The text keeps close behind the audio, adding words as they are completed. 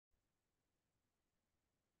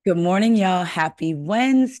Good morning, y'all. Happy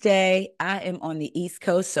Wednesday. I am on the East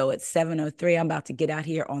Coast, so it's 7:03. I'm about to get out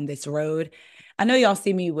here on this road. I know y'all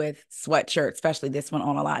see me with sweatshirts, especially this one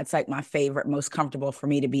on a lot. It's like my favorite, most comfortable for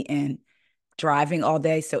me to be in driving all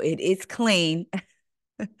day. So it is clean.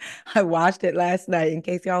 I washed it last night in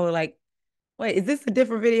case y'all were like, wait, is this a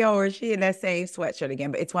different video or is she in that same sweatshirt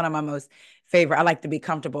again? But it's one of my most favorite. I like to be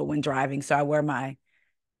comfortable when driving. So I wear my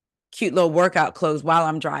cute little workout clothes while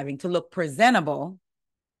I'm driving to look presentable,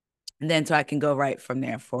 and then so I can go right from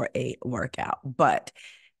there for a workout. But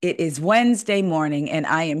it is Wednesday morning, and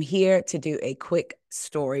I am here to do a quick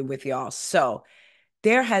story with y'all. So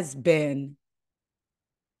there has been,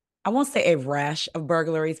 I won't say a rash of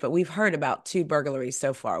burglaries, but we've heard about two burglaries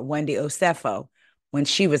so far. Wendy Osefo, when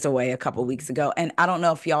she was away a couple weeks ago. And I don't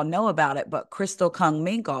know if y'all know about it, but Crystal Kung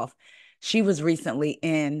Minkoff, she was recently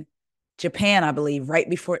in Japan, I believe, right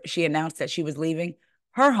before she announced that she was leaving.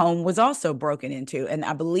 Her home was also broken into. And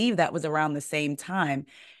I believe that was around the same time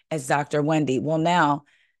as Dr. Wendy. Well, now,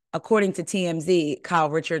 according to TMZ, Kyle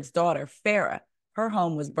Richards' daughter, Farrah, her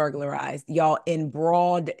home was burglarized, y'all, in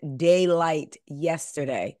broad daylight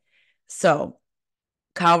yesterday. So,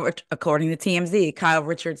 according to TMZ, Kyle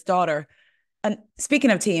Richards' daughter. And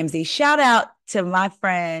speaking of TMZ, shout out to my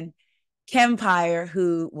friend Kempire,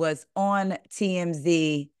 who was on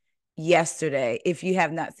TMZ yesterday. If you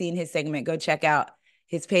have not seen his segment, go check out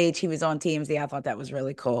his page. He was on TMZ. I thought that was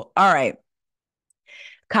really cool. All right.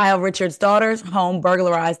 Kyle Richards' daughter's home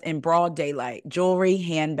burglarized in broad daylight, jewelry,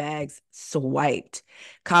 handbags swiped.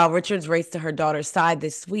 Kyle Richards raced to her daughter's side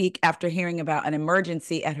this week after hearing about an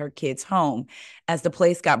emergency at her kid's home as the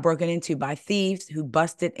place got broken into by thieves who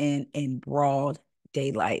busted in broad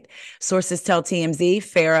daylight. Sources tell TMZ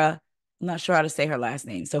Farrah, I'm not sure how to say her last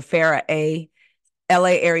name, so Farrah A.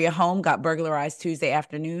 LA area home got burglarized Tuesday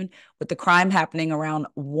afternoon, with the crime happening around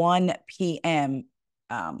 1 p.m.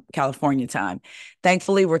 California time.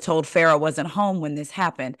 Thankfully, we're told Farrah wasn't home when this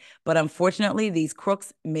happened, but unfortunately, these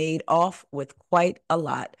crooks made off with quite a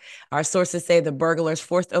lot. Our sources say the burglars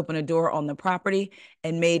forced open a door on the property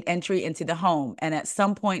and made entry into the home. And at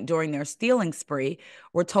some point during their stealing spree,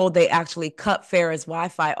 we're told they actually cut Farrah's Wi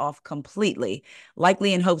Fi off completely,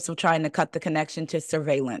 likely in hopes of trying to cut the connection to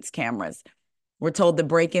surveillance cameras. We're told the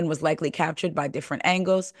break in was likely captured by different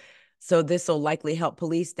angles. So this will likely help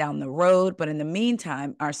police down the road. But in the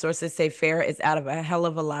meantime, our sources say Farrah is out of a hell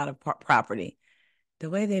of a lot of property. The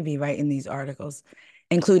way they be writing these articles,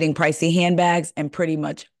 including pricey handbags and pretty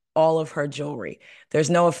much all of her jewelry. There's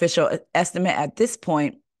no official estimate at this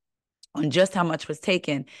point on just how much was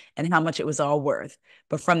taken and how much it was all worth.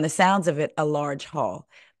 But from the sounds of it, a large haul.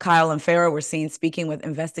 Kyle and Farrah were seen speaking with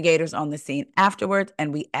investigators on the scene afterwards,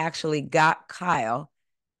 and we actually got Kyle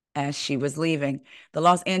as she was leaving. The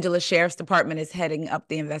Los Angeles Sheriff's Department is heading up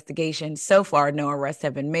the investigation. So far, no arrests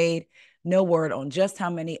have been made. No word on just how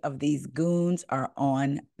many of these goons are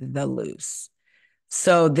on the loose.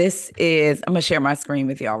 So this is, I'm going to share my screen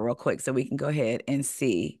with y'all real quick so we can go ahead and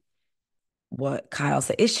see what Kyle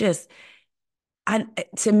said. It's just, I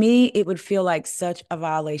to me, it would feel like such a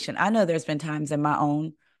violation. I know there's been times in my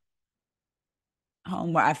own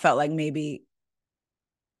home where I felt like maybe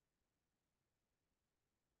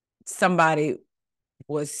somebody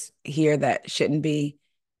was here that shouldn't be,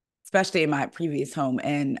 especially in my previous home,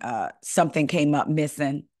 and something came up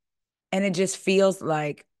missing. And it just feels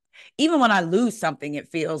like, even when I lose something, it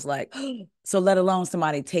feels like, so let alone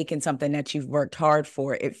somebody taking something that you've worked hard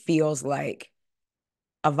for, it feels like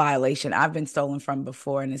a violation. I've been stolen from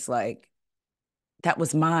before, and it's like, that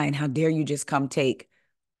was mine. How dare you just come take,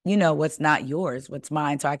 what's not yours, what's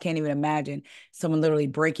mine. So I can't even imagine someone literally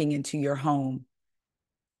breaking into your home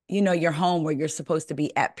where you're supposed to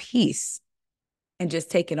be at peace and just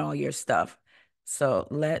taking all your stuff. So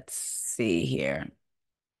let's see here.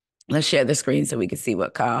 Let's share the screen so we can see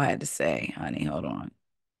what Kyle had to say. Honey, hold on.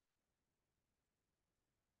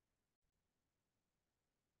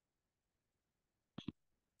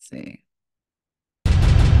 Let's see.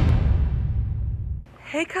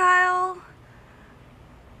 Hey Kyle,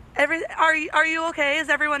 are you okay? Is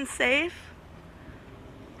everyone safe?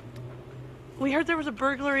 We heard there was a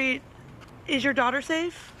burglary. Is your daughter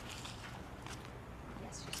safe?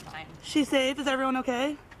 Yes, she's fine. She's safe. Is everyone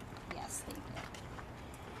okay? Yes, thank you.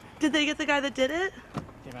 Did they get the guy that did it?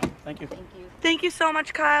 Okay, man. Thank you. Thank you. Thank you so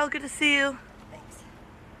much, Kyle. Good to see you. Thanks.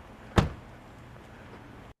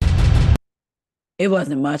 It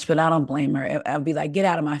wasn't much, but I don't blame her. I'll be like, get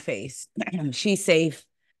out of my face. She's safe.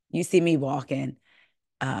 You see me walking.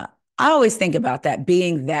 Uh, I always think about that,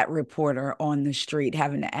 being that reporter on the street,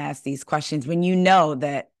 having to ask these questions when you know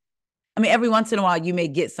that, I mean, every once in a while you may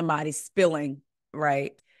get somebody spilling,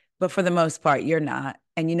 right? but for the most part, you're not.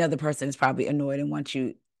 And you know the person is probably annoyed and wants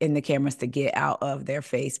you in the cameras to get out of their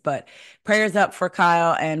face. But prayers up for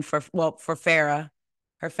Kyle and for Farrah,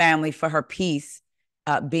 her family, for her peace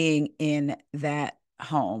being in that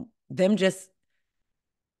home. Them just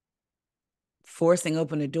forcing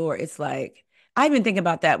open the door. It's like, I even think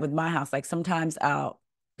about that with my house. Like sometimes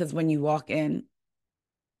because when you walk in,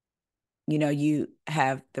 you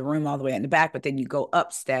have the room all the way in the back, but then you go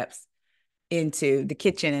up steps into the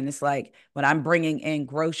kitchen. And it's like when I'm bringing in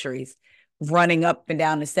groceries, running up and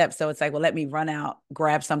down the steps. So it's like, well, let me run out,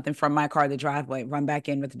 grab something from my car, the driveway, run back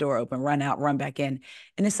in with the door open, run out, run back in.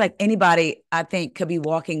 And it's like anybody I think could be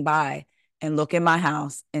walking by and look in my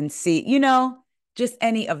house and see, just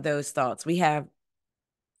any of those thoughts. We have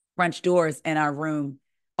French doors in our room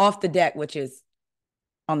off the deck, which is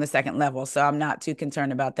on the second level. So I'm not too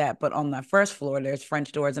concerned about that. But on the first floor, there's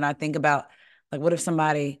French doors. And I think about, like, what if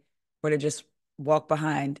somebody were to just walk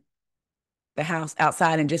behind the house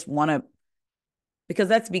outside and just want to, because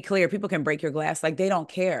let's be clear, people can break your glass. Like they don't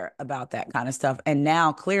care about that kind of stuff. And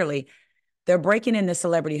now clearly they're breaking into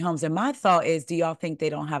celebrity homes. And my thought is, do y'all think they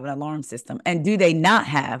don't have an alarm system? And do they not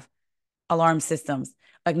have alarm systems?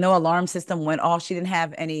 Like no alarm system went off. She didn't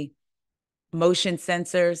have any motion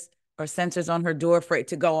sensors or sensors on her door for it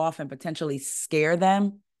to go off and potentially scare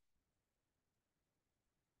them.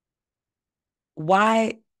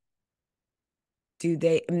 Why do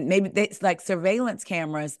they, maybe it's like surveillance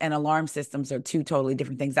cameras and alarm systems are two totally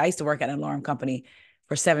different things. I used to work at an alarm company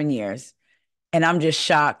for 7 years, and I'm just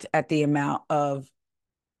shocked at the amount of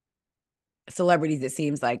celebrities, it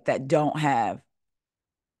seems like, that don't have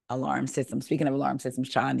alarm systems. Speaking of alarm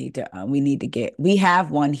systems, we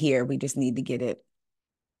have one here. We just need to get it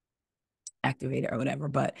activated or whatever.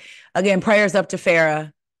 But again, prayers up to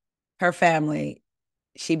Farrah, her family.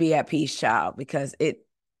 She be at peace, child, because it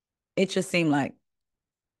just seemed like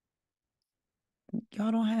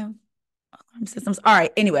y'all don't have alarm systems. All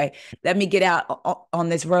right. Anyway, let me get out on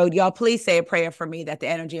this road. Y'all, please say a prayer for me that the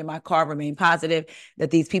energy in my car remain positive,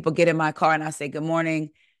 that these people get in my car and I say good morning,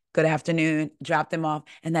 good afternoon, drop them off,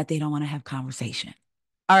 and that they don't want to have conversation.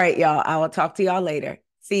 All right, y'all. I will talk to y'all later.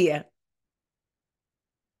 See ya.